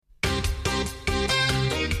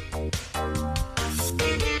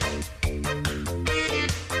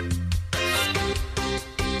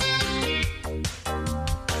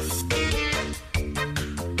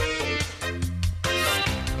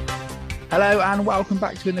Hello and welcome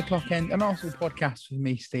back to In the Clock End, an Arsenal podcast with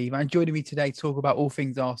me, Steve. And joining me today to talk about all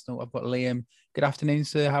things Arsenal, I've got Liam. Good afternoon,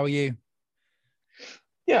 sir. How are you?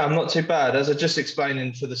 Yeah, I'm not too bad. As I just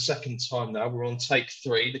explained for the second time now, we're on take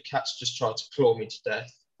 3. The cat's just tried to claw me to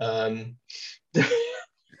death.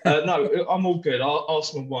 No, I'm all good.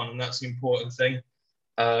 Arsenal won, and that's the important thing.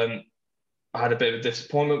 I had a bit of a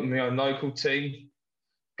disappointment with my own local team.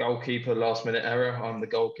 Goalkeeper, last minute error. I'm the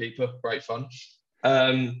goalkeeper. Great fun.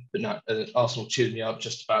 But no, Arsenal chewed me up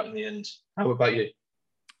just about in the end. How about you?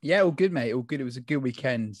 Yeah, all good, mate. All good. It was a good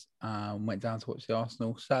weekend. Went down to watch the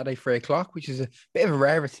Arsenal Saturday 3:00, which is a bit of a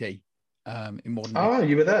rarity in modern. Oh,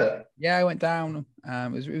 you were there? Yeah, I went down.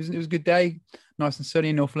 It was a good day. Nice and sunny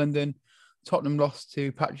in North London. Tottenham lost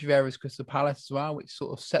to Patrick Vieira's Crystal Palace as well, which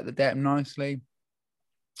sort of set the day up nicely.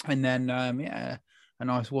 And then a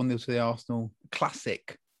nice 1-0 to the Arsenal. A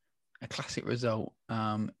classic result.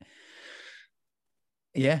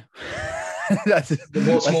 Yeah.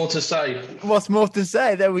 What's more to say? What's more to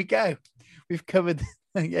say? There we go. We've covered.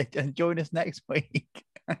 Yeah, and join us next week.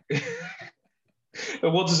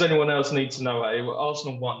 What does anyone else need to know?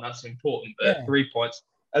 Arsenal won. That's important. But Yeah. 3 points.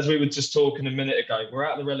 As we were just talking a minute ago, we're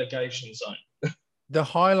out of the relegation zone. The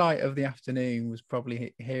highlight of the afternoon was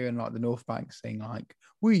probably hearing like the North Bank sing like,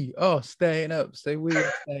 "We are staying up, so we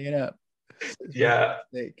are staying up." Yeah.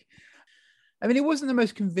 Fantastic. I mean, it wasn't the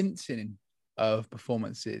most convincing of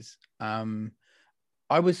performances.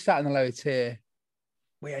 I was sat in the lower tier,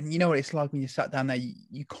 and you know what it's like when you sat down there,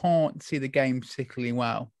 you can't see the game particularly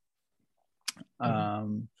well.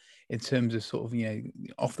 In terms of sort of,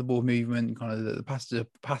 off the ball movement, kind of the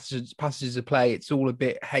passages of play, it's all a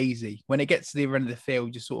bit hazy. When it gets to the end of the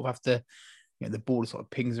field, you sort of have to, the ball sort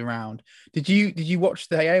of pings around. Did you watch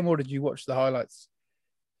the game or did you watch the highlights?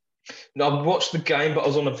 No, I watched the game, but I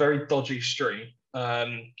was on a very dodgy stream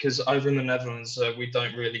because over in the Netherlands, we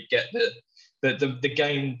don't really get the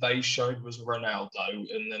game they showed was Ronaldo,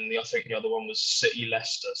 and then I think the other one was City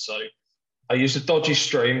Leicester. So I used a dodgy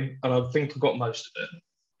stream, and I think I got most of it.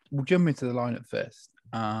 We'll jump into the lineup first.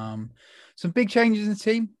 Some big changes in the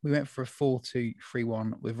team. We went for a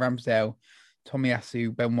 4-2-3-1 with Ramsdale,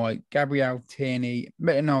 Tomiyasu, Ben White, Gabriel, Tierney,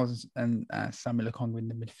 Maitland-Niles, and Samuel Lokonga in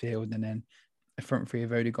the midfield, and then a front three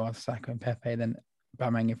of Odegaard, Saka, and Pepe, then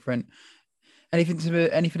Aubameyang in front.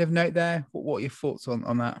 Anything of note there? What are your thoughts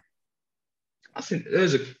on that? I think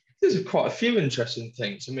there's quite a few interesting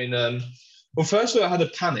things. I mean, well, firstly, I had a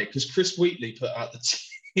panic because Chris Wheatley put out the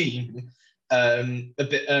team a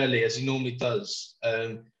bit early, as he normally does,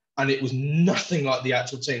 and it was nothing like the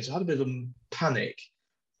actual team. So I had a bit of a panic,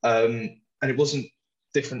 and it wasn't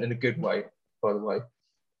different in a good way, by the way.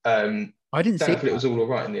 I didn't see it. It was all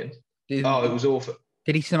right in the end. It was awful.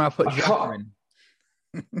 Did he somehow put Xhaka in?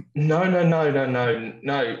 No.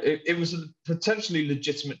 It was a potentially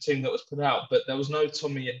legitimate team that was put out, but there was no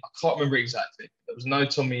Tommy. I can't remember exactly. There was no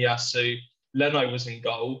Tomiyasu. Leno was in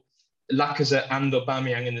goal. Lacazette and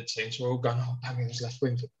Aubameyang in the team. So we're all going, oh, Aubameyang's left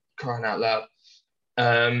wing for crying out loud.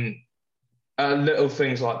 Little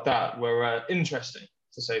things like that were interesting,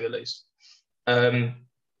 to say the least.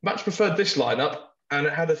 Much preferred this lineup, and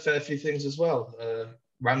it had a fair few things as well.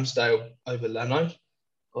 Ramsdale over Leno,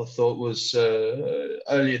 I thought was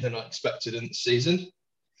earlier than I expected in the season.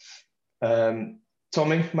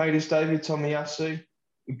 Tommy made his debut, Tomiyasu.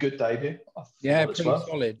 Good debut. Yeah, pretty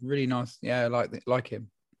solid. Really nice. Yeah, I like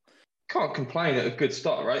him. Can't complain at a good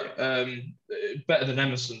start, right? Better than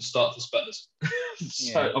Emerson's start for Spurs.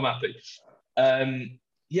 So yeah. I'm happy.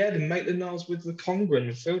 The Maitland-Niles with the Lokonga in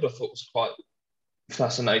midfield I thought was quite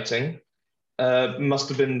fascinating. Must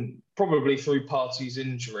have been probably through Partey's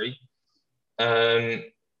injury.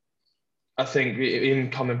 I think him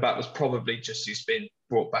coming back was probably just he's been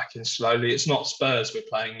brought back in slowly. It's not Spurs we're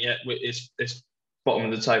playing yet. It's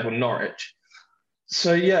bottom of the table Norwich.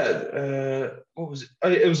 So what was it?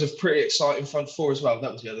 It was a pretty exciting front four as well.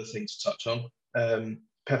 That was the other thing to touch on.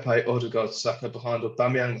 Pepe, Odegaard, Saka behind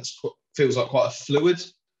Aubameyang. That feels like quite a fluid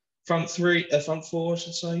front four, I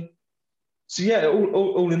should say. So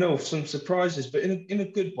all in all, some surprises, but in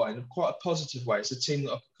a good way, in quite a positive way. It's a team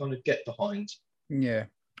that I could kind of get behind. Yeah.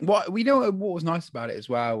 What was nice about it as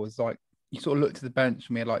well was like you sort of looked at the bench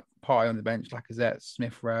and we had like Partey on the bench, Lacazette,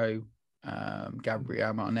 Smith Rowe,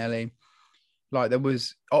 Gabriel Martinelli. Like there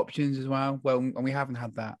was options as well. Well, and we haven't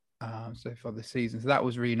had that so far this season. So that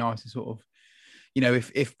was really nice to sort of,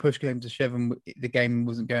 if push came to shove and the game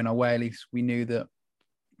wasn't going our way, at least we knew that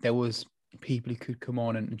there was people who could come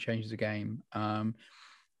on and change the game. I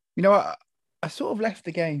sort of left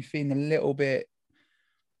the game feeling a little bit,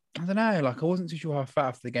 I don't know, like I wasn't too sure how I felt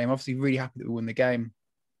after the game. Obviously really happy that we won the game.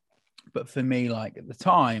 But for me, like at the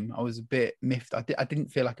time, I was a bit miffed. I didn't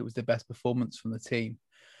feel like it was the best performance from the team.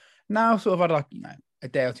 Now, I've sort of had like, a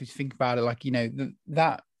day or two to think about it. Like,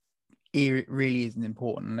 that it really isn't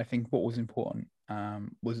important. And I think what was important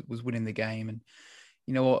was winning the game. And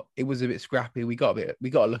you know what, it was a bit scrappy. We got a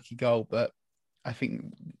lucky goal, but I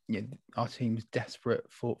think our team was desperate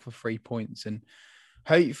for 3 points, and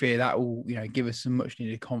hopefully that will give us some much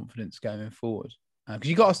needed confidence going forward. Because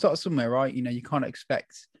you got to start somewhere, right? You can't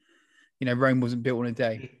expect. Rome wasn't built on a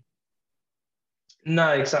day. No,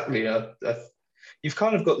 exactly. You've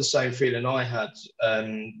kind of got the same feeling I had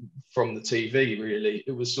from the TV, really.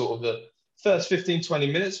 It was sort of the first 15,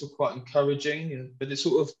 20 minutes were quite encouraging, but it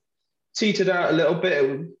sort of teetered out a little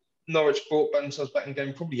bit. Norwich brought themselves back in the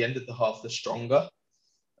game, probably ended the half the stronger.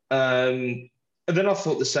 And then I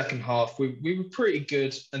thought the second half, we were pretty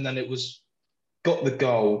good. And then got the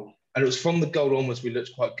goal. And it was from the goal onwards, we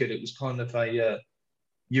looked quite good. It was kind of a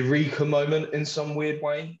eureka moment in some weird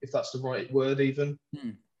way, if that's the right word even.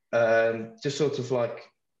 Just sort of like,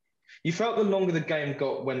 you felt the longer the game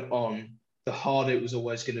went on, the harder it was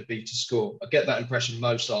always going to be to score. I get that impression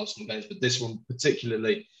most Arsenal games, but this one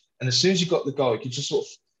particularly. And as soon as you got the goal, you could just sort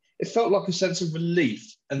of, it felt like a sense of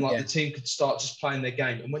relief, and like the team could start just playing their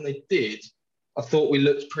game. And when they did, I thought we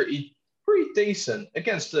looked pretty decent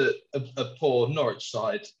against a poor Norwich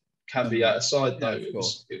side. Caveat aside, though, it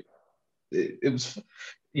was,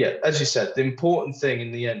 as you said, the important thing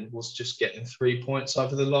in the end was just getting 3 points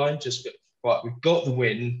over the line. We've got the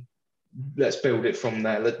win. Let's build it from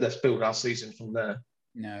there. Let's build our season from there.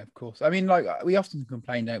 No, of course. I mean, like, we often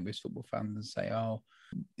complain, don't we, as football fans, and say, oh,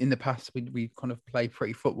 in the past we kind of play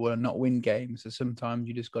pretty football and not win games. So sometimes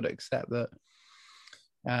you just got to accept that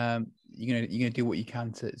you're gonna do what you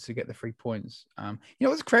can to get the 3 points.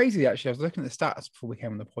 What's crazy, actually, I was looking at the stats before we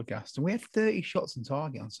came on the podcast, and we had 30 shots on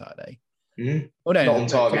target on Saturday. Oh, no, not on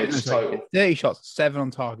target, it's total. 30 shots, 7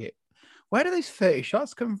 on target. Where do those 30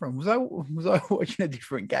 shots come from? Was I watching a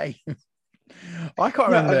different game? I can't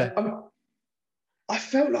remember. I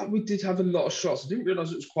felt like we did have a lot of shots. I didn't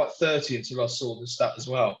realise it was quite 30 until I saw the stat as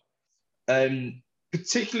well.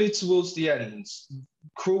 Particularly towards the end,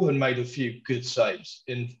 Krul had made a few good saves.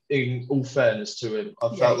 In all fairness to him,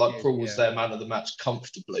 I felt like Krul was their man of the match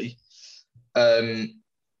comfortably. Pepe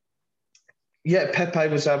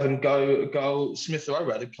was having a goal. Smith Rowe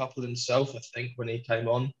had a couple himself, I think, when he came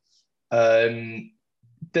on. I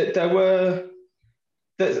got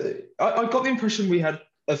the impression we had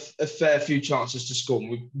a fair few chances to score.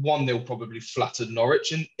 We 1-0 probably flattered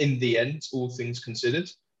Norwich in the end, all things considered.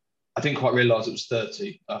 I didn't quite realise it was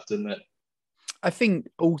 30, I have to admit. I think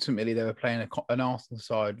ultimately they were playing an Arsenal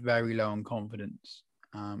side very low on confidence.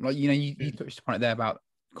 You touched upon it there about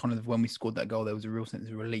kind of when we scored that goal, there was a real sense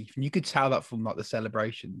of relief. And you could tell that from like the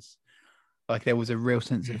celebrations. Like there was a real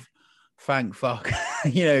sense of thank fuck,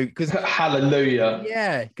 because hallelujah.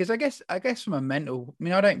 Yeah, because I guess from a mental,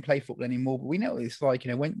 I don't play football anymore, but we know what it's like,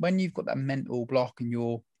 when you've got that mental block and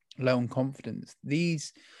you're low on confidence,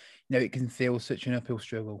 it can feel such an uphill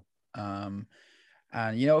struggle. And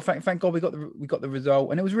thank God we got the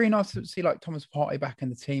result, and it was really nice to see like Thomas Partey back in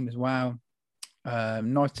the team as well.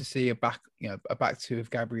 Nice to see a back two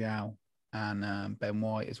of Gabriel and Ben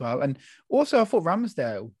White as well, and also I thought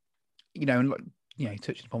Ramsdale,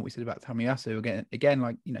 touching upon what we said about Tomiyasu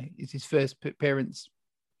again, it's his first appearance.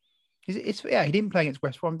 He didn't play against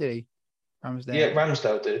West Brom, did he? Ramsdale. Yeah,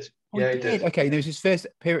 Ramsdale did. He did. Okay, it was his first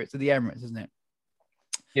appearance at the Emirates, isn't it?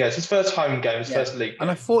 Yeah, it's his first home game, his first league game. And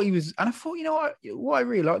I thought what I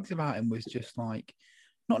really liked about him was just like,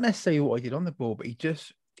 not necessarily what he did on the ball, but it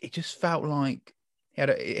just felt like he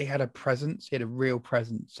had a presence. He had a real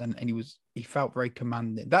presence, and he felt very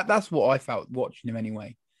commanding. That's what I felt watching him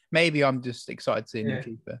anyway. Maybe I'm just excited to see him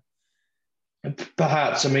keeper.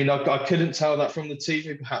 Perhaps. I couldn't tell that from the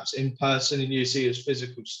TV. Perhaps in person, and you see his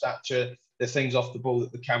physical stature, the things off the ball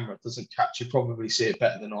that the camera doesn't catch. You probably see it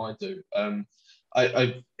better than I do.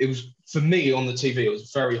 It was, for me on the TV, it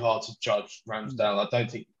was very hard to judge Ramsdale. I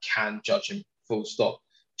don't think you can judge him full stop,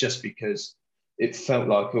 just because it felt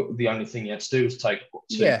like the only thing he had to do was take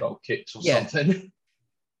 2 goal kicks or something.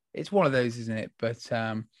 It's one of those, isn't it? But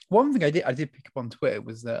one thing I did pick up on Twitter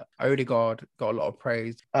was that Odegaard got a lot of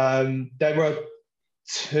praise. There were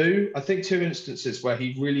two instances where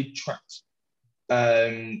he really tracked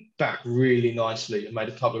back really nicely and made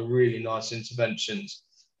a couple of really nice interventions,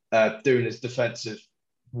 doing his defensive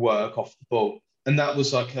work off the ball. And that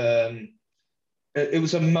was like it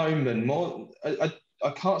was a moment more. I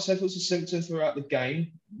can't say if it was a symptom throughout the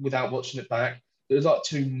game without watching it back. There was like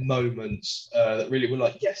 2 moments that really were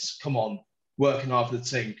like, yes, come on, working hard for the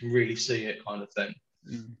team, can really see it kind of thing.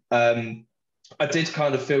 I did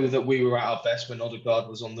kind of feel that we were at our best when Odegaard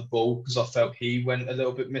was on the ball because I felt he went a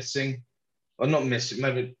little bit missing. Or not missing,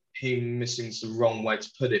 maybe he missing is the wrong way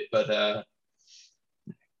to put it, but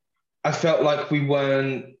I felt like we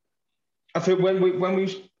weren't. I think when we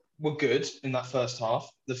were good in that first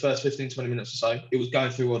half, the first 15, 20 minutes or so, it was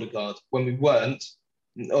going through Odegaard. When we weren't,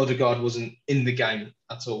 Odegaard wasn't in the game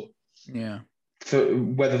at all. Yeah. For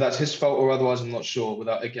whether that's his fault or otherwise, I'm not sure.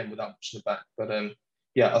 Without watching it back, but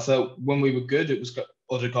yeah, I felt when we were good, it was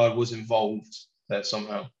Odegaard was involved there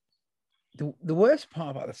somehow. The worst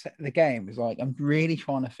part about the game is like I'm really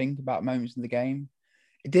trying to think about moments in the game.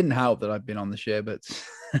 It didn't help that I'd been on the sherbets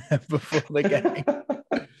before the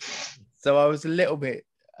game, so I was a little bit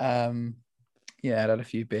I had a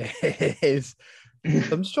few beers.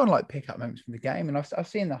 I'm just trying to like pick up moments from the game, and I've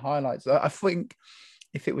seen the highlights. I think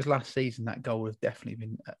if it was last season, that goal would have definitely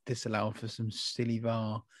been disallowed for some silly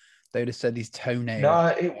VAR. They would have said his toenail.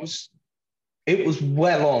 No, it was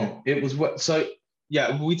well on. It was well. So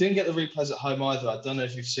yeah, we didn't get the replays at home either. I don't know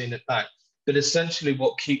if you've seen it back, but essentially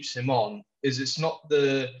what keeps him on is it's not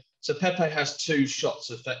so Pepe has two shots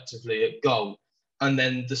effectively at goal, and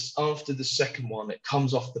then after the second one, it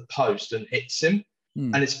comes off the post and hits him,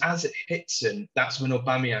 and it's as it hits him that's when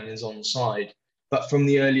Aubameyang is onside. But from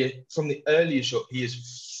the earlier shot, he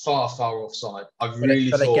is far offside. I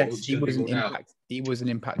really thought it was going to be ruled out. He was an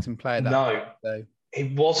impacting player. He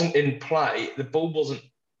wasn't in play. The ball wasn't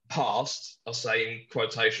passed, I'll say in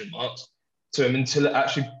quotation marks, to him until it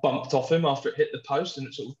actually bumped off him after it hit the post, and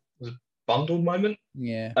it sort of was a bundled moment.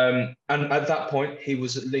 Yeah. And at that point, he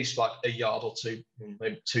was at least like a yard or two,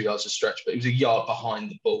 maybe 2 yards of stretch, but he was a yard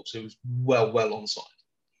behind the ball, so he was well onside.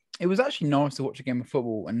 It was actually nice to watch a game of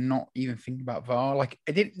football and not even think about VAR. Like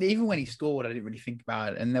I did, even when he scored, I didn't really think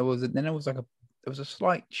about it. And there was a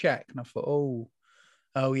slight check, and I thought,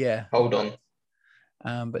 oh yeah, hold on.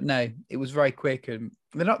 But no, it was very quick, and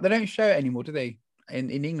they don't show it anymore, do they?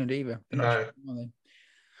 In England either. No.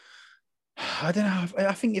 I don't know.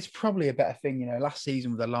 I think it's probably a better thing. last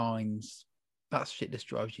season with the lines, that shit just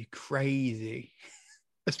drives you crazy,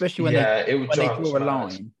 especially when they draw a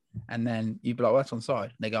line. And then you'd be like, well, that's onside.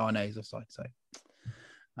 And they go, oh, no, he's offside. So,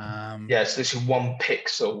 it's literally 1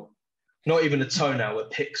 pixel, not even a toenail, a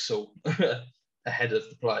pixel ahead of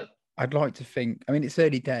the play. I'd like to think, I mean, it's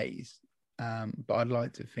early days, but I'd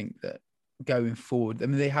like to think that going forward, I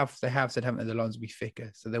mean, they have said, haven't they, the lines will be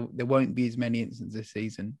thicker. So there won't be as many instances this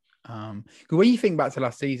season. Because when you think back to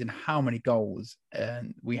last season, how many goals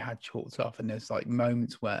we had chalked off, and there's like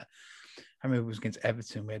moments where, I remember it was against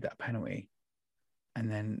Everton, we had that penalty. And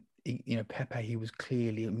then, Pepe, he was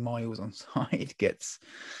clearly miles onside, gets,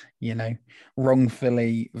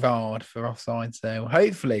 wrongfully VAR'd for offside. So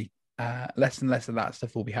hopefully less and less of that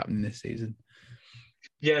stuff will be happening this season.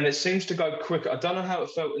 Yeah, and it seems to go quicker. I don't know how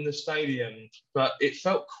it felt in the stadium, but it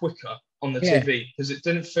felt quicker on the TV because it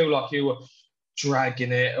didn't feel like you were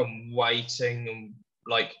dragging it and waiting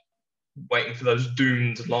for those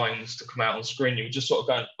doomed lines to come out on screen. You were just sort of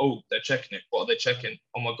going, oh, they're checking it. What are they checking?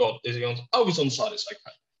 Oh my God, is he on? Oh, he's onside. It's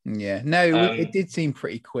okay. Yeah, no, it did seem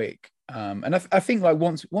pretty quick. And I think like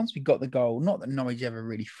once we got the goal, not that Norwich ever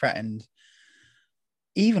really threatened,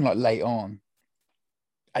 even like late on,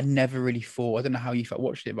 I never really thought, I don't know how you felt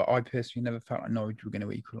watching it, but I personally never felt like Norwich were going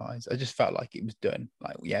to equalise. I just felt like it was done.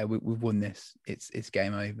 Like, yeah, we've won this. It's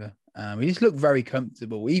game over. We just looked very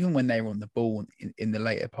comfortable. Even when they were on the ball in the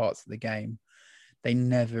later parts of the game, they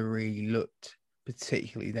never really looked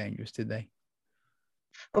particularly dangerous, did they?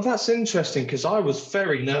 Well, that's interesting because I was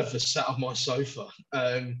very nervous sat on my sofa,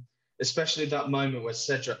 especially that moment where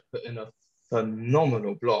Cedric put in a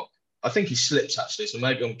phenomenal block. I think he slipped actually, so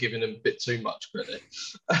maybe I'm giving him a bit too much credit.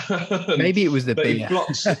 Maybe it was the beer. He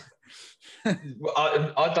blocks.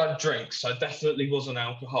 I don't drink, so definitely wasn't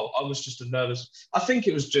alcohol. I was just nervous. I think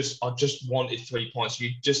it was I just wanted 3 points. You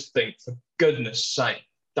just think, for goodness sake,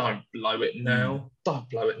 don't blow it now. Don't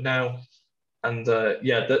blow it now. And the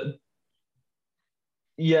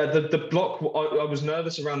block, I was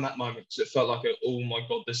nervous around that moment because it felt like, oh my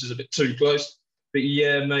God, this is a bit too close. But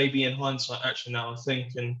yeah, maybe in hindsight, actually now I'm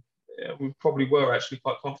thinking, yeah, we probably were actually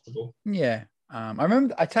quite comfortable. Yeah.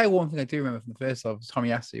 I tell you one thing I do remember from the first half was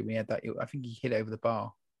Tomiyasu when he had that. I think he hit it over the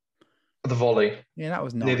bar. The volley. Yeah, that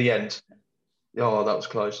was nice. Near the end. Oh, that was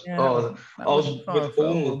close. Yeah, I was with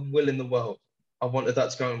all the will in the world. I wanted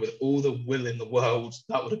that to go in with all the will in the world.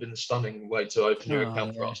 That would have been a stunning way to open your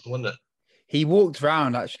account for Arsenal, wouldn't it? He walked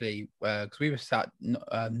around actually because we were sat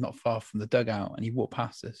not far from the dugout, and he walked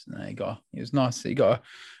past us. And it was nice. He got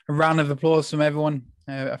a round of applause from everyone.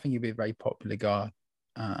 I think he'd be a very popular guy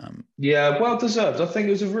Yeah, well deserved. I think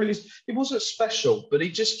it wasn't special, but he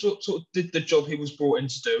just sort of did the job he was brought in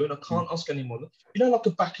to do, and I can't ask any more. Like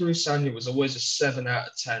a Bakary Sagna was always a 7 out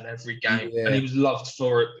of 10 every game, and Yeah. he was loved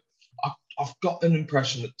for it. I've got an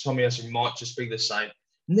impression that Tomiyasu might just be the same.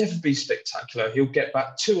 Never be spectacular. He'll get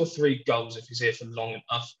back 2 or 3 goals if he's here for long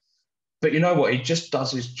enough. But you know what? He just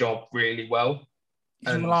does his job really well.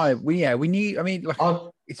 He's reliable. We need. I mean,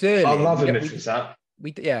 it's early. I love him if he's that.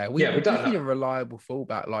 We need a reliable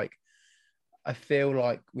fullback. Like, I feel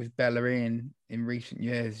like with Bellerin in recent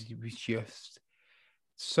years, he was just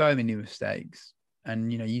so many mistakes,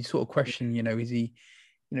 and you sort of question, is he?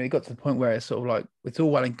 He got to the point where it's sort of like it's all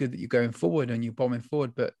well and good that you're going forward and you're bombing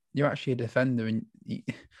forward, but you're actually a defender, and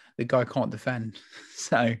the guy can't defend.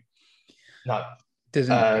 So no,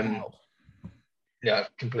 doesn't help. Yeah,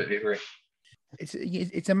 completely agree.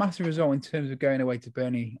 It's a massive result in terms of going away to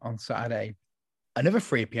Burnley on Saturday. Another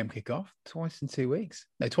 3 p.m. kickoff, twice in 2 weeks.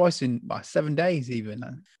 No, twice in 7 days even.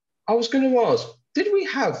 I was going to ask, did we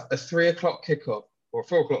have a 3 o'clock kickoff, or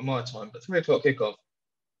 4 o'clock my time, but 3 o'clock kickoff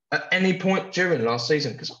at any point during last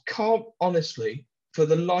season? Because I can't honestly, for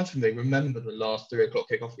the life of me, remember the last 3 o'clock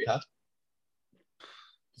kickoff we had.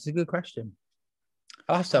 It's a good question.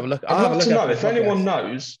 I'll have to have a look. I'd love to know if anyone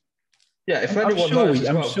knows. Yeah, if anyone knows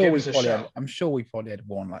as well, give us a shout. I'm sure we probably had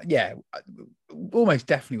one. Almost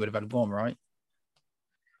definitely would have had one, right?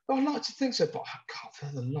 Well, I'd like to think so, but I can't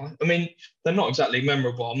for the life. I mean, they're not exactly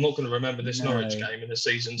memorable. I'm not going to remember this Norwich game in a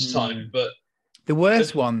season's time, but the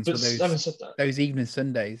worst ones were those evening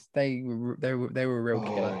Sundays. They were real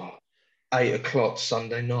killer. 8 o'clock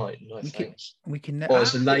Sunday night. No thanks. We can never. Or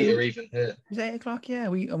it's later even here. It was 8 o'clock. Yeah,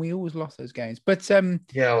 we always lost those games. But or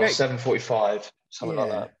 7:45, something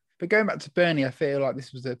like that. But going back to Burnley, I feel like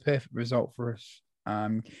this was a perfect result for us.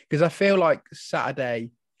 Because I feel like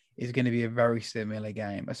Saturday is going to be a very similar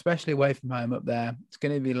game, especially away from home up there. It's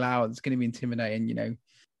going to be loud. It's going to be intimidating.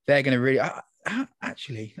 They're going to really.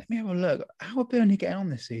 Actually, let me have a look. How are Burnley getting on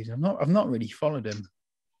this season? I've not really followed them.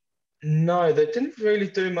 No, they didn't really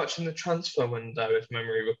do much in the transfer window, if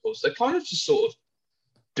memory recalls. They kind of just sort of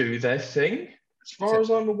do their thing, as far as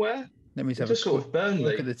I'm aware. Let me just sort of Burnley.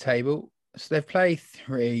 Look at the table. So they've played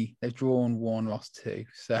 3, they've drawn 1, lost 2.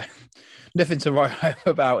 So nothing to write home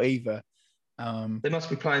about either. They must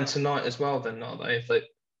be playing tonight as well, then, aren't they?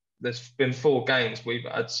 There's been 4 games we've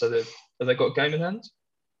had, so have they got a game in hand?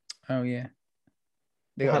 Oh yeah.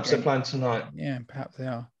 Perhaps they're playing tonight. Yeah, perhaps they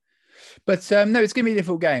are. But no, it's going to be a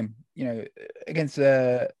difficult game. Against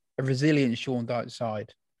a resilient Sean Dyche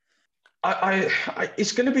side.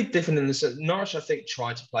 It's going to be different in the sense Norwich, I think,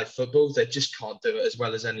 try to play football. They just can't do it as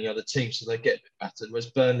well as any other team, so they get a bit battered.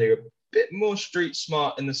 Whereas Burnley are a bit more street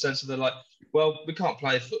smart in the sense of they're like, well, we can't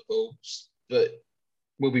play football, but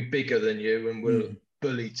we'll be bigger than you and we'll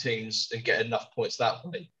bully teams and get enough points that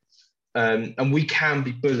way. And we can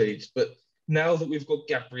be bullied, but now that we've got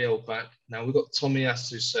Gabriel back, now we've got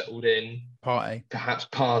Tomiyasu settled in, perhaps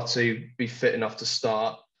Partey be fit enough to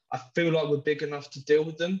start. I feel like we're big enough to deal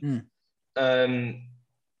with them.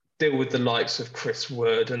 Deal with the likes of Chris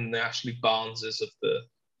Wood and the Ashley Barneses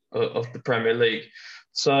of the Premier League.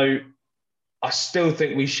 So I still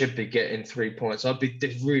think we should be getting 3 points. I'd be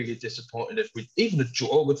really disappointed if even a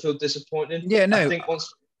draw would feel disappointing. Yeah, no, I think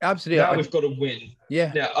absolutely. Now we've got to win.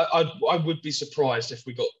 Yeah, I would be surprised if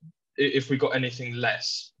we got anything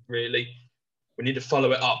less. Really, we need to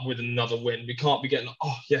follow it up with another win. We can't be getting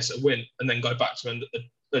a win and then go back to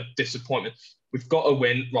a disappointment. We've got to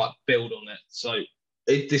win, right? Build on it. So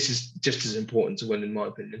this is just as important to win, in my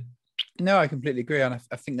opinion. No, I completely agree, and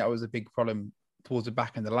I think that was a big problem towards the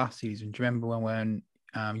back end of the last season. Do you remember when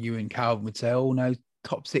you and Calvin would say, "Oh no,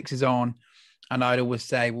 top 6 is on," and I'd always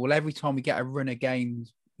say, "Well, every time we get a run of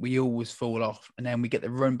games, we always fall off, and then we get the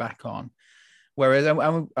run back on." Whereas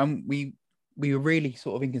we were really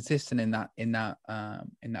sort of inconsistent in that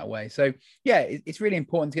way. So yeah, it's really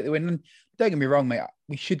important to get the win. And don't get me wrong, mate,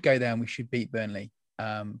 we should go there and we should beat Burnley.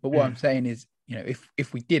 But what I'm saying is,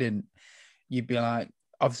 if we didn't, you'd be like,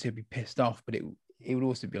 obviously I'd be pissed off, but it would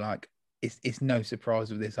also be like, it's no surprise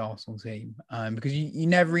with this Arsenal team, because you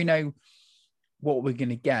never really know what we're going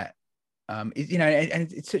to get. And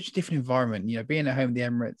it's such a different environment. Being at home at the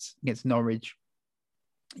Emirates against Norwich,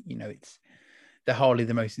 it's they're hardly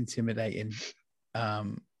the most intimidating,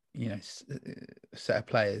 set of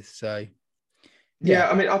players. So yeah,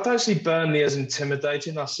 I mean, I don't see Burnley as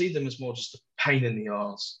intimidating. I see them as more just a pain in the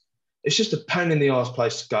arse. It's just a pain in the arse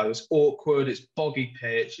place to go. It's awkward. It's boggy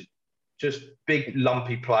pitch. Just big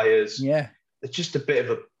lumpy players. Yeah, it's just a bit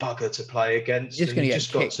of a bugger to play against. You're just going to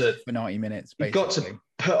get kicked for 90 minutes. Basically. You've got to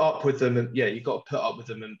put up with them, and you've got to put up with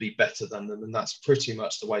them and be better than them, and that's pretty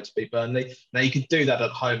much the way to beat Burnley. Now you can do that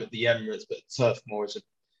at home at the Emirates, but Turf Moor is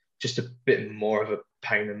just a bit more of a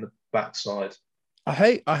pain in the backside. I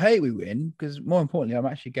hate we win because more importantly, I'm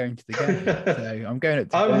actually going to the game. So I'm going up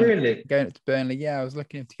to Oh, Burnley, really? going up to Burnley. Yeah, I was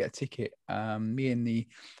looking to get a ticket. Bringing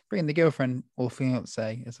the girlfriend or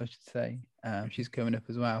fiance, as I should say. She's coming up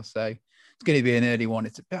as well. So it's going to be an early one.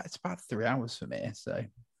 It's about 3 hours for me. So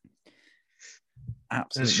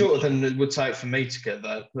absolutely It's shorter than it would take for me to get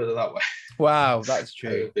there. Put it that way. Wow, that's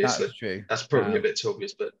true. Obviously. That's true. That's probably a bit too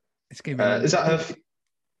obvious, but it's going to be. Is that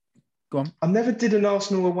Go on. I never did an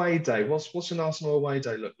Arsenal away day. What's an Arsenal away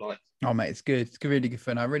day look like? Oh mate, it's good. It's really good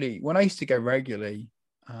fun. When I used to go regularly,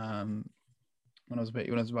 when I was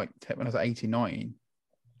 18, 19,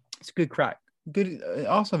 it's a good crack. Good.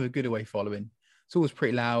 Arsenal have a good away following. It's always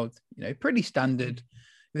pretty loud. Pretty standard.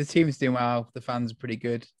 The team's doing well. The fans are pretty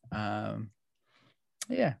good.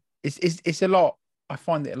 Yeah, it's a lot. I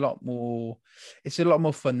find it a lot more. It's a lot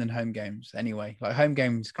more fun than home games. Anyway, like home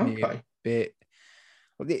games can be a bit.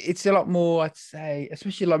 It's a lot more, I'd say,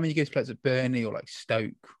 especially like when you go to places at Burnley or like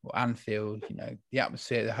Stoke or Anfield, the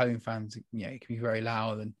atmosphere, the home fans, it can be very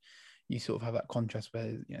loud, and you sort of have that contrast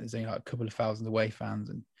where, there's only like a couple of thousand away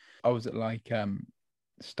fans. And I was at like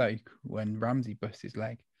Stoke when Ramsey busted his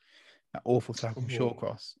leg, that awful tackle from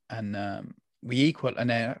Shawcross, and we equal. And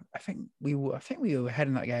then I think we were ahead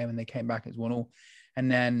in that game, and they came back as 1-1,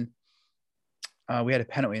 and then we had a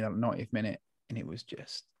penalty in that 90th minute, and it was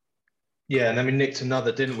just. Yeah, and then we nicked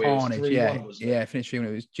another, didn't we? Carnage, it was 3-1, yeah, finished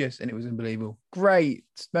 3-1. It was unbelievable. Great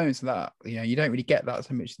moments of that. You don't really get that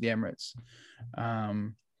so much at the Emirates.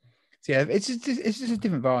 So yeah, it's just a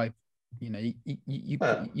different vibe. You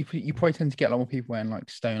probably tend to get a lot more people wearing like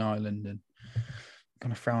Stone Island and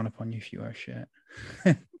kind of frown upon you if you wear a shirt.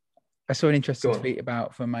 I saw an interesting tweet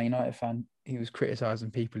about from a Man United fan. He was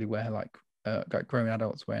criticizing people who wear like grown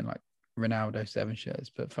adults wearing like Ronaldo 7 shirts,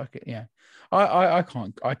 but fuck it, yeah. I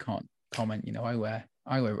can't comment. I wear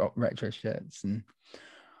retro shirts, and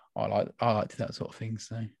I like to that sort of thing.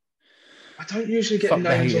 So I don't usually get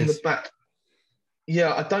names on the back.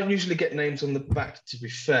 Yeah, I don't usually get names on the back, to be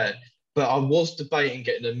fair. But I was debating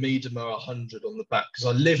getting a Miedema 100 on the back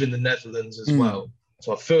because I live in the Netherlands as well.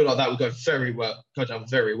 So I feel like that would go down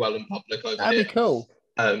very well in public over That'd here. be cool.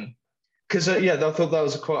 Because I thought that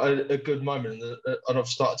was quite a good moment, and I've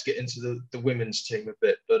started to get into the women's team a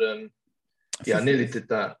bit. But I nearly did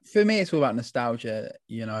that. For me, it's all about nostalgia.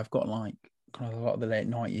 I've got like kind of a lot of the late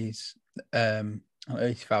 90s, early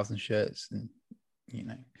 2000s shirts, and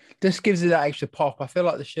just gives it that extra pop. I feel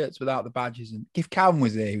like the shirts without the badges, and if Calvin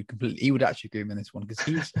was there, he would actually agree with me on this one, because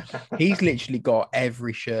he's literally got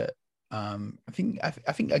every shirt. I think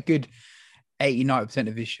a good 80-90%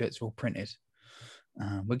 of his shirts are all printed.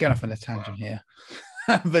 We're going off on a tangent here.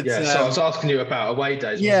 But so I was asking you about away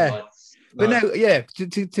days. Yeah. Wasn't I? But no, yeah.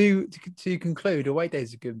 To conclude, away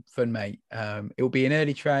days are good fun, mate. It will be an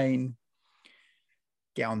early train.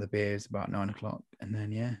 Get on the beers about 9 o'clock, and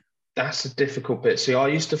then that's a difficult bit. See, I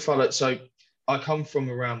used to follow. So I come from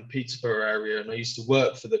around Peterborough area, and I used to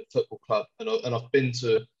work for the football club, and I've been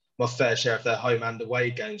to my fair share of their home and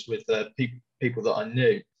away games with people that I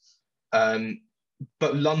knew.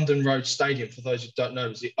 But London Road Stadium, for those who don't know,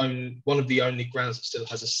 is one of the only grounds that still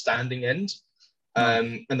has a standing end.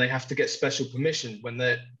 And they have to get special permission when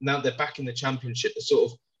they're back in the Championship. They're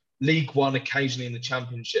sort of League One, occasionally in the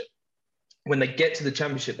Championship. When they get to the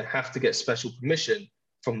Championship, they have to get special permission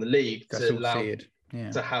from the league to allow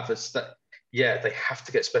to have they have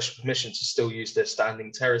to get special permission to still use their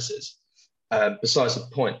standing terraces. Besides the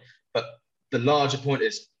point, but the larger point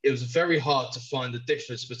is it was very hard to find the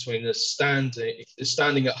difference between the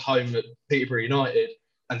standing at home at Peterborough United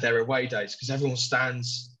and their away days, because everyone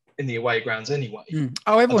stands in the away grounds anyway.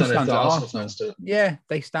 Oh, everyone stands at Arsenal. Yeah,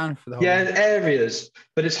 they stand for the whole in areas,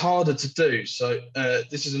 but it's harder to do. So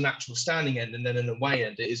this is an actual standing end, and then an away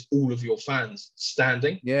end, it is all of your fans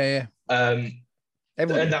standing. Yeah. And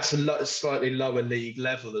that's a slightly lower league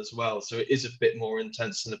level as well. So it is a bit more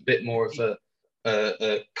intense and a bit more of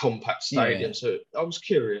a compact stadium. Yeah. So I was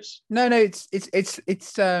curious. No, it's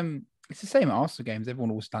the same at Arsenal games.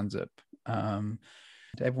 Everyone all stands up.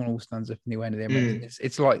 Everyone all stands up in the end of the Emirates.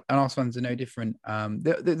 It's like, and Arsenal fans are no different.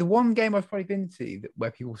 The one game I've probably been to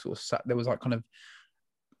where people sort of sat, there was like kind of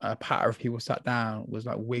a patter of people sat down, was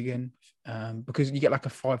like Wigan, because you get like a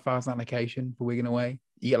 5,000 allocation for Wigan away.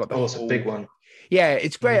 You get like it's a big one. Yeah,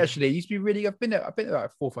 it's great actually. It used to be really. I've been there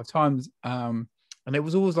like 4 or 5 times, and it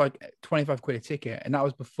was always like 25 quid a ticket, and that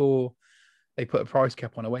was before they put a price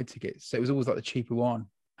cap on away tickets. So it was always like the cheaper one,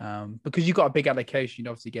 because you got a big allocation.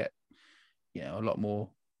 You obviously get a lot more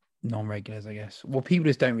non-regulars, I guess. Well, people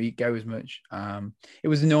just don't really go as much. It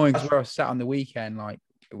was annoying because where I was sat on the weekend, like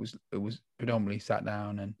it was predominantly sat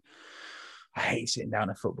down, and I hate sitting down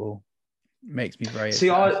at football. It makes me very See,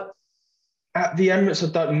 upset. at the Emirates,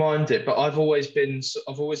 I don't mind it, but I've always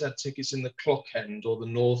had tickets in the Clock End or the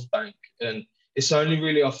North Bank, and it's only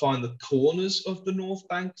really I find the corners of the North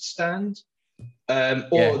Bank stand, Yeah,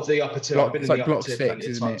 or the upper tier. I've been it's in the like upper block tier six, plenty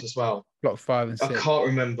of isn't times it? as well. Block 5 and I 6. can't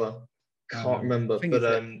remember, I think but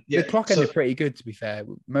it's yeah. the clock end So are pretty good, to be fair.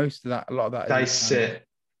 Most of that, a lot of that is they all standing. sit.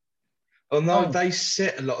 Oh no, Oh, they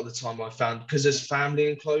sit a lot of the time. I found because there's family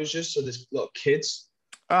enclosures, so there's a lot of kids.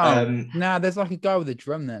 oh, Um, nah, there's like a guy with a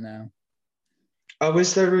drum there now. oh,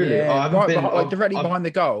 is there really? I Yeah, haven't right been. behind, like directly I've behind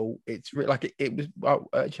the goal. It's like it was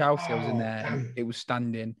at Chelsea. I was in oh there, and damn. it was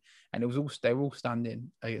standing, and it was all they were all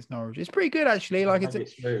standing against Norwich. It's pretty good actually. Oh, Like maybe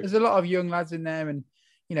it's moved. there's a lot of young lads in there, and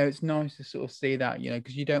it's nice to sort of see that,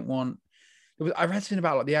 because you don't want. I read something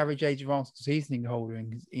about like the average age of Arsenal season holder,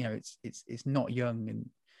 and it's not young, and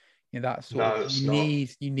that sort No, of it's not.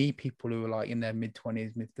 you need people who are like in their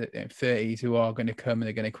mid-20s, mid-30s who are going to come and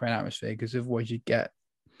they're going to create atmosphere, because otherwise you get.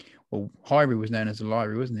 Well, Highbury was known as a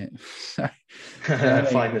library, wasn't it?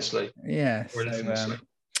 Famously Yeah. or infamously.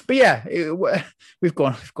 But yeah, we've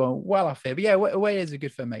gone well off here. But yeah, away is a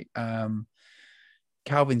good for mate.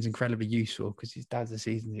 Calvin's incredibly useful because his dad's a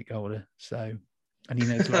season ticket holder, so and he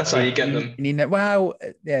knows. That's how you get them. Well,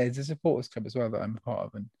 yeah, it's a supporters club as well that I'm a part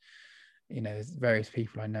of, and there's various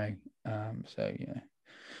people I know. So yeah,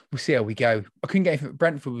 we'll see how we go. I couldn't get it.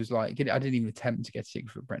 Brentford was like, I didn't even attempt to get a ticket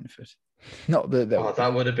for Brentford. Not that. Oh,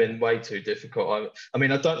 that would have been way too difficult. I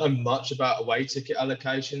mean, I don't know much about away ticket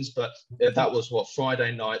allocations, but that was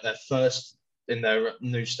Friday night, their first in their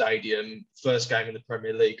new stadium, first game in the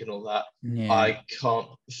Premier League and all that. Yeah.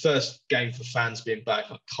 First game for fans being back,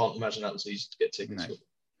 I can't imagine that was easy to get tickets for.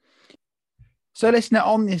 So, listener,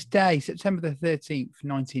 on this day, September the 13th,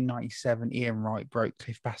 1997, Ian Wright broke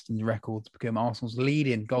Cliff Baston's record to become Arsenal's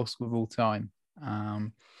leading goal scorer of all time.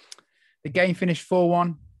 The game finished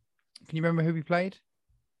 4-1. Can you remember who we played?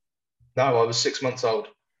 No, I was 6 months old.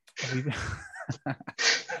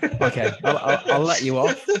 Okay, I'll let you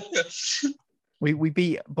off. We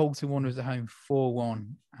beat Bolton Wanderers at home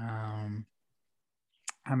 4-1. And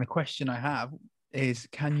the question I have is,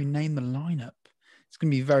 can you name the lineup? It's going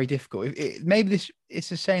to be very difficult.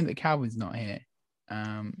 It's a shame that Calvin's not here.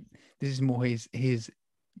 This is more his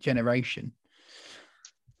generation.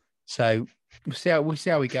 So we'll see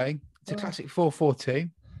how we go. It's a classic 4-4-2.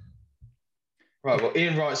 Right, well,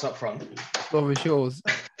 Ian Wright's up front. Floor is yours.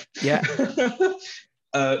 Yeah.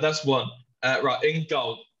 That's one. Right, in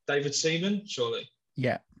goal, David Seaman, surely.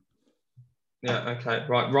 Yeah. Yeah, okay.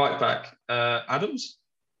 Right back. Adams?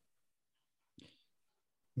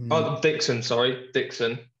 Oh, Dixon, sorry.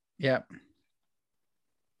 Dixon. Yeah.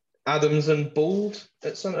 Adams and Bald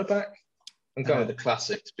at centre back. I'm going with the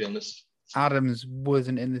classic, to be honest. Adams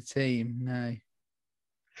wasn't in the team, no.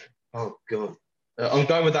 Oh, God. I'm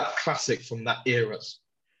going with that classic from that era.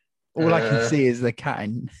 All I can see is the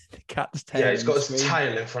cat's tail. Yeah, he's got his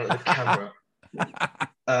tail in front of the camera.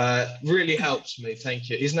 Really helps me, thank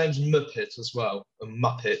you. His name's Muppet as well, a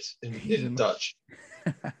Muppet in Dutch.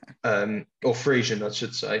 Or Frisian, I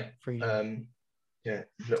should say. Yeah,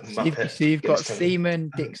 little Muppet. So you've got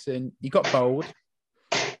Seaman, Dixon, you got Bold.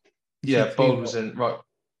 Yeah, Bold was in. Right.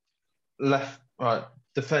 Left, right.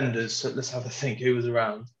 Defenders, so let's have a think who was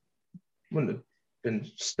around. Wouldn't have been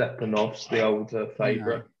Stepanovs, the old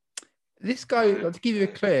favourite. No. This guy, to give you a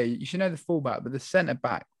clue, you should know the fullback, but the centre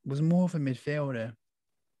back was more of a midfielder.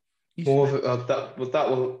 That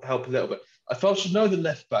will help a little bit. If I should know the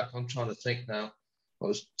left back, I'm trying to think now. It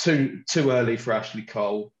was too early for Ashley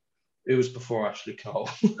Cole. It was before Ashley Cole,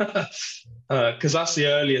 because that's the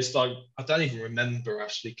earliest I don't even remember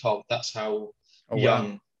Ashley Cole. That's how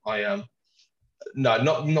young I am. No,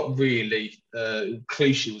 not really.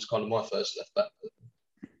 Clichy was kind of my first left back.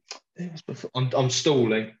 It was before. I'm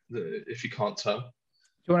stalling, if you can't tell. Do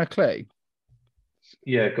you want a clue?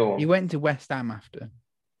 Yeah, go on. He went to West Ham after.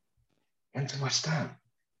 Went to West Ham?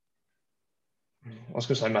 I was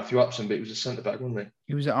going to say Matthew Upson, but he was a centre-back, wasn't he?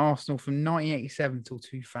 He was at Arsenal from 1987 till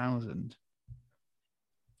 2000.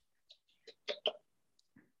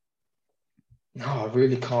 No, I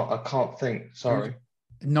really can't. I can't think. Sorry.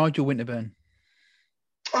 Nigel Winterburn.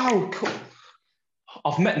 Oh, cool.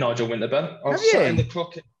 I've met Nigel Winterburn. I was sat in the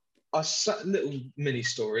clock. I sat, little mini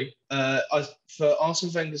story. For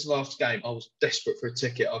Arsene Wenger's last game, I was desperate for a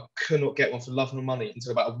ticket. I could not get one for love nor money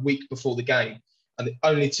until about a week before the game. And the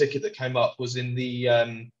only ticket that came up was in the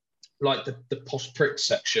the posh prick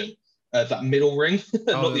section. that middle ring,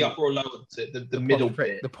 not the the- upper or lower, the middle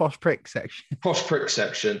bit. The posh prick section. Posh prick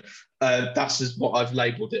section. That's what I've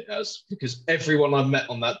labelled it as, because everyone I met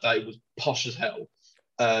on that day was posh as hell.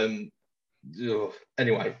 Anyway,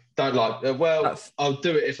 don't like. I'll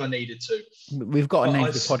do it if I needed to. We've got a name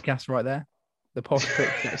for the podcast right there. The posh prick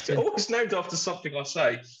section. It's always named after something I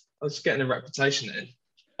say. I was getting a reputation in.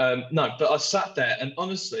 No, but I sat there, and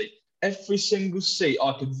honestly, every single seat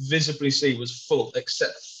I could visibly see was full,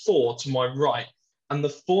 except 4 to my right. And the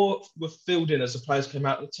 4 were filled in as the players came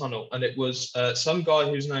out of the tunnel. And it was some guy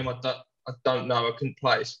whose name I don't know, I couldn't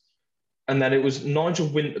place. And then it was Nigel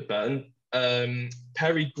Winterburn,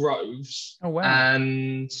 Perry Groves, Oh, wow.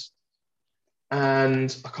 and I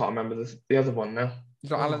can't remember the other one now. Is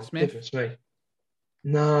that Alan Smith? Goodness me.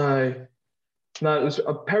 No, it was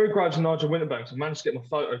Perry Groves and Nigel Winterburn. So I managed to get my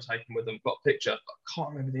photo taken with them, got a picture. But I can't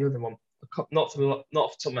remember the other one. Not off the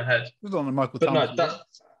top of my head. It was on the Michael But Thomas.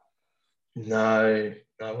 No, it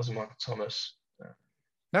wasn't Michael Thomas.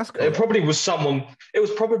 That's cool. It probably was someone. It was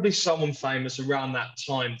probably someone famous around that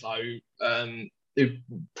time, though. Who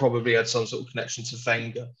probably had some sort of connection to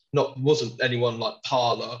Wenger. Wasn't anyone like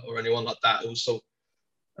Parler or anyone like that. It was sort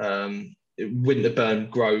of Winterburn,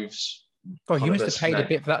 Groves. God, you must have paid a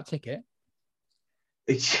bit for that ticket.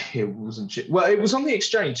 It wasn't. Well, it was on the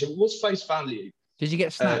exchange. It was face value. Did you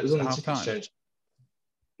get snacks it was on at the half ticket time? exchange.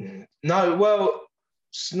 No,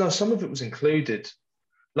 some of it was included.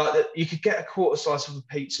 Like you could get a quarter slice of a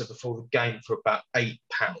pizza before the game for about £8.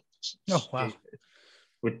 Oh, wow.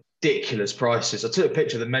 Ridiculous prices. I took a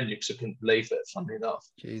picture of the menu because I couldn't believe it, funny enough.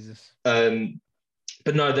 Jesus.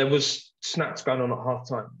 But no, there was snacks going on at half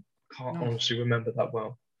time. Can't honestly remember that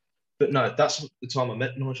well. But no, that's the time I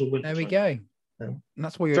met Nigel Winterburn. There we go. And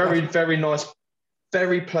that's what you're very nice,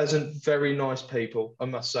 very pleasant, very nice people, I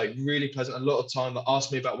must say. Really pleasant. A lot of time that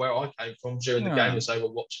asked me about where I came from during the game as they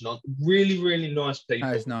were watching on. Really, really nice people.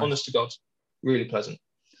 That is nice. Honest to God, really pleasant.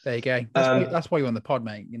 There you go. That's why you're on the pod,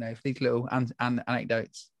 mate. You know, for these little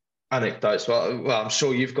anecdotes. Well, I'm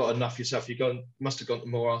sure you've got enough yourself. Must have gone to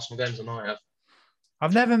more Arsenal games than I have.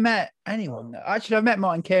 I've never met anyone. Actually, I met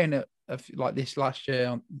Martin Keown like this last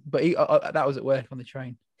year, but that was at work on the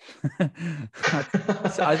train.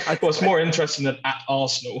 What's more interesting than at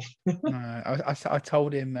Arsenal? No, I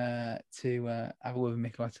told him to have a word with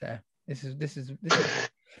Mikel Arteta. This is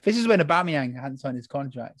when Aubameyang hadn't signed his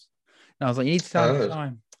contract, and I was like, you need to sign this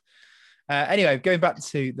time. Anyway, going back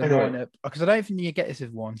to the lineup, because I don't think you get this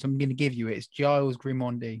with one, so I'm going to give you it. It's Giles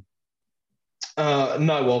Grimondi.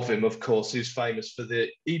 Know of him, of course. He's famous for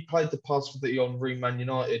he played the pass for the Henry Man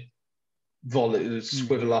United volley,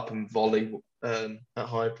 swivel up and volley at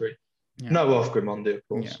Highbury. Yeah. Know of Grimondi, of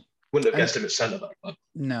course. Yeah. Wouldn't have guessed him at centre back.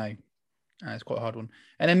 No, it's quite a hard one.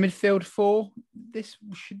 And then midfield 4.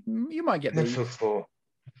 You might get midfield 4.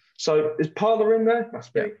 So is Parler in there?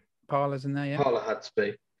 Must be. Yeah. Parler's in there. Yeah. Parler had to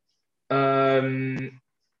be.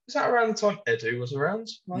 Is that around the time Edu was around?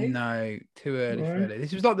 Right? No, too early for Edu.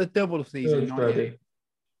 This was like the double season.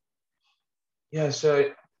 Yeah, so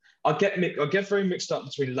I get very mixed up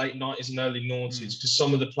between late 90s and early 90s because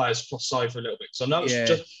some of the players cross over a little bit. So I know it's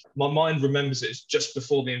just my mind remembers it's just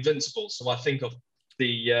before the Invincibles. So I think of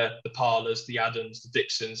the Parlers, the Adams, the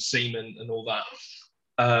Dixons, Seaman, and all that.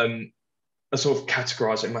 I sort of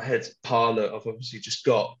categorise it in my head. Parler, I've obviously just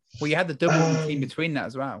got. Well, you had the double team between that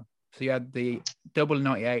as well. So you had the double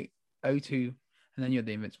 98, 02, and then you had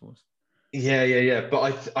the Invincibles. Yeah.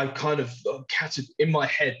 But I kind of in my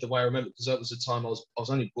head the way I remember, because that was the time I was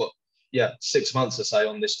only 6 months to say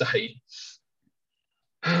on this day.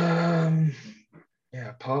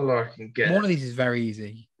 Parler I can get. One of these is very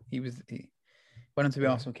easy. He went on to be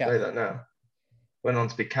Arsenal captain. Say that now. Went on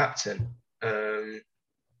to be captain.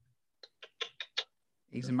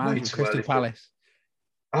 He's a manager of Crystal Palace.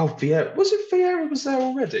 Oh, Vieira. Was it Vieira was there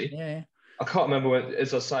already? Yeah. I can't remember when,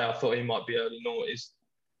 as I say, I thought he might be early noughties.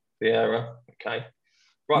 Vieira. Okay.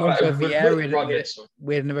 Right. Vieira,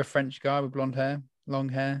 we had another French guy with blonde hair, long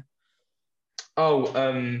hair. Oh,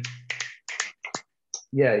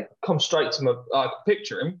 yeah. Come straight to my... I can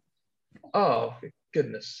picture him. Oh, for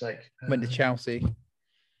goodness sake. Went to Chelsea.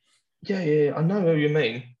 Yeah. I know who you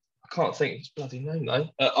mean. I can't think of his bloody name, though.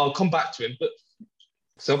 I'll come back to him, but...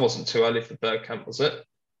 So that wasn't too early for Bergkamp, was it?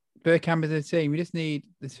 Bergkamp is the team. We just need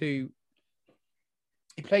the two.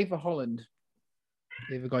 He played for Holland.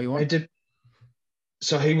 The other guy you want? He did.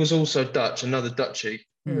 So he was also Dutch, another Dutchie.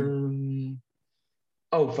 Van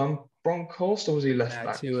Bronckhorst, or was he left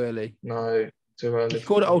back? Too early. No, too early. He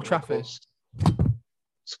scored at Old Trafford.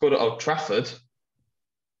 Scored at Old Trafford.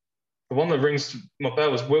 The one that rings my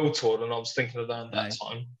bell was Wiltord, and I was thinking of that at that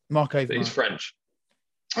time. Marco. But he's French.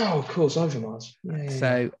 Oh, of course, Overmars.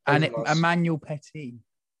 So, and Overmars. Emmanuel Petit.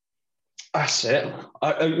 That's it.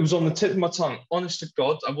 It was on the tip of my tongue. Honest to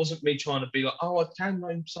God, I wasn't me trying to be like, oh, I can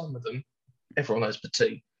name some of them. Everyone knows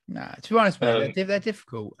Petit. Nah, to be honest, mate, they're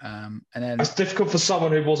difficult. And then it's difficult for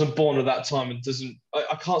someone who wasn't born at that time and doesn't.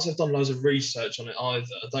 I can't say I've done loads of research on it either.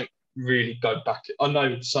 I don't really go back. I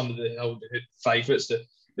know some of the older favourites,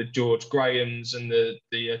 the George Grahams and the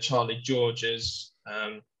Charlie Georges,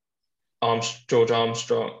 George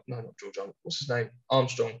Armstrong. No, not George Armstrong. What's his name?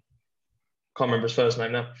 Armstrong. Can't remember his first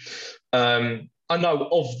name now. I know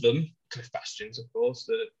of them. Cliff Bastions, of course.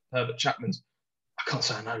 The Herbert Chapmans. I can't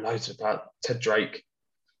say I know loads about Ted Drake.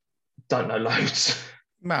 Don't know loads.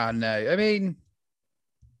 Man, no. I mean,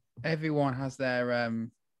 everyone has their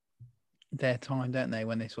time, don't they?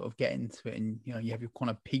 When they sort of get into it, and you know, you have your kind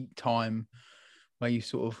of peak time where you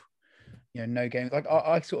sort of, you know games. Like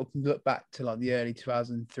I sort of look back to like the early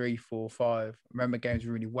 2003, 4, 5. I remember games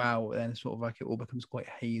really well, but then sort of like it all becomes quite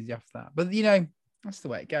hazy after that. But you know, that's the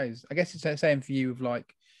way it goes. I guess it's the same for you with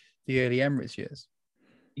like the early Emirates years.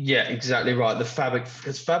 Yeah, exactly right.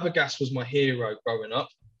 Because Fabregas was my hero growing up.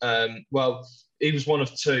 Well, he was one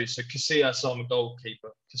of two. So Casillas, I'm a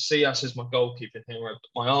goalkeeper. Casillas is my goalkeeping hero.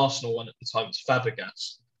 But my Arsenal one at the time was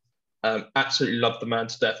Fabregas. Absolutely loved the man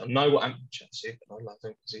to death. I know what I'm Chelsea, but I love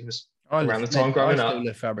him because he was around the time growing up. I still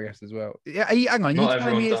love Fabregas as well. Yeah, hang on. Not you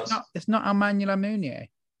telling me does. it's not Emmanuel Mounier?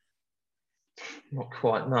 Not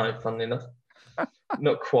quite. No, funnily enough.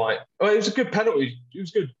 Not quite. Well, it was a good penalty. It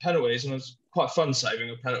was good penalties, and it was quite fun saving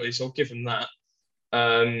a penalty, so I'll give him that.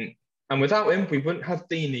 And without him, we wouldn't have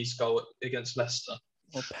Deeney's goal against Leicester.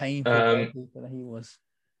 What painful that he was.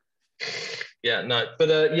 Yeah, no.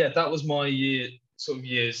 But yeah, that was my years.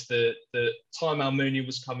 The time Almunia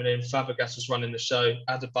was coming in, Fabregas was running the show.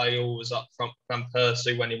 Adebayor was up front, Van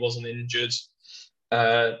Persie when he wasn't injured.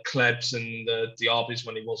 Klebs and Diaby's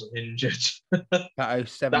when he wasn't injured. That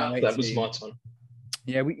 07, that was my time.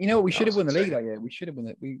 Yeah, we should have won the league that year. We should have won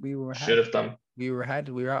it. We were ahead. Should have done. We were ahead.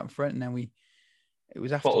 We were out in front, and then it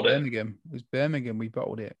was after bottled Birmingham. It was Birmingham. We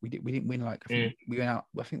bottled it. We didn't win. Like we went out.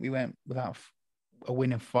 I think we went without a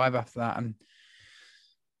win of 5 after that, and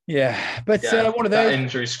yeah. But one of those that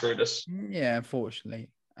injury screwed us. Yeah, unfortunately.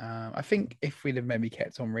 I think if we'd have maybe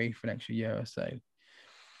kept Henry for an extra year or so,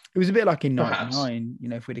 it was a bit like in '99. You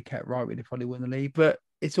know, if we'd have kept right, we'd have probably won the league. But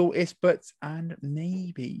it's all ifs, buts, and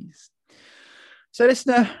maybes. So,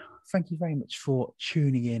 listener, thank you very much for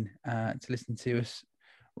tuning in to listen to us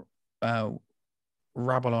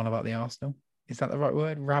rabble on about the Arsenal. Is that the right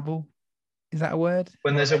word? Rabble? Is that a word?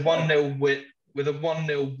 When there's a 1-0 win, with a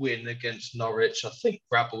 1-0 win against Norwich, I think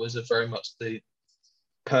rabble is very much the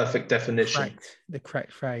perfect definition. The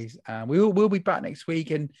correct phrase. We'll be back next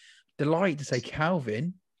week, and delighted to say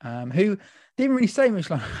Calvin, who didn't really say much.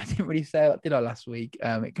 Like I didn't really say that, did I, last week?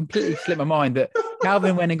 It completely slipped my mind that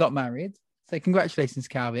Calvin went and got married. So congratulations,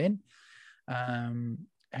 Calvin.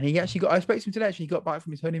 And he actually I spoke to him today. Actually, he got back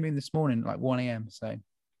from his honeymoon this morning at like 1 a.m. So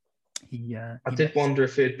I did wonder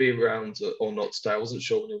if he'd be around or not today. I wasn't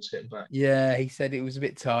sure when he was getting back. Yeah, he said it was a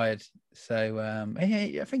bit tired. So I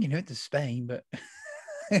think he went to Spain, but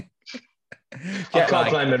I can't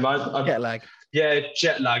blame him. Jet lag. Yeah,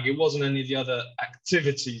 jet lag. It wasn't any of the other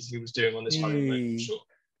activities he was doing on this honeymoon, for sure.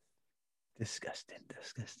 Disgusting.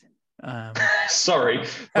 Sorry,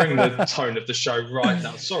 bring the tone of the show right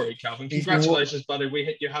now. Sorry, Calvin. Congratulations, buddy.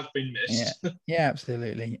 You have been missed. Yeah,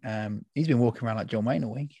 absolutely. He's been walking around like John Wayne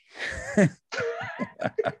all week. No,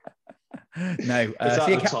 is that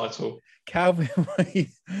the title? Calvin.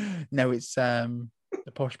 No, it's the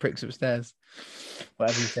posh pricks upstairs.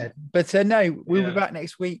 Whatever he said. But no, we'll be back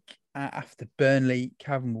next week after Burnley.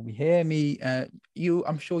 Calvin will be here.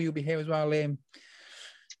 I'm sure you'll be here as well, Liam.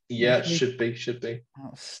 Yeah, should be.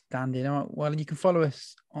 Outstanding. All right, well, you can follow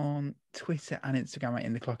us on Twitter and Instagram at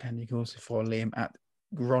In The Clock, and you can also follow Liam at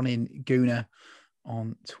Gronin Guna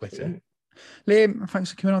on Twitter. Liam,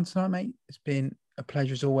 thanks for coming on tonight, mate. It's been a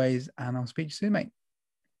pleasure as always, and I'll speak to you soon, mate.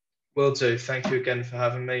 Will do. Thank you again for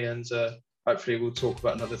having me, and hopefully we'll talk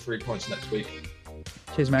about another 3 points next week.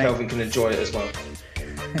 Cheers, mate. Calvin can enjoy it as well.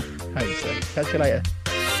 Hope so. Catch you later.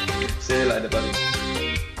 See you later, buddy.